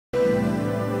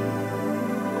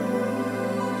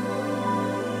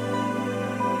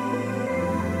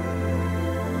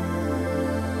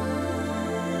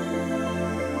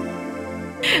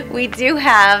We do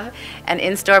have an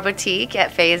in-store boutique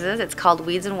at Phazes. It's called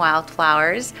Weeds and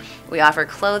Wildflowers. We offer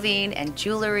clothing and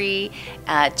jewelry,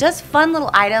 just fun little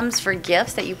items for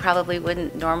gifts that you probably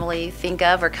wouldn't normally think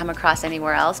of or come across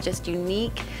anywhere else. Just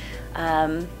unique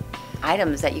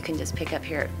items that you can just pick up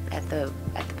here at the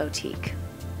boutique.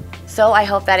 So I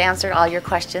hope that answered all your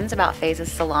questions about Phazes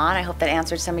Salon. I hope that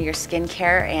answered some of your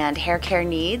skincare and hair care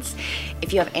needs.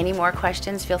 If you have any more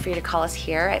questions, feel free to call us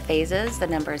here at Phazes. The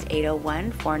number is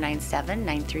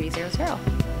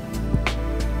 801-497-9300.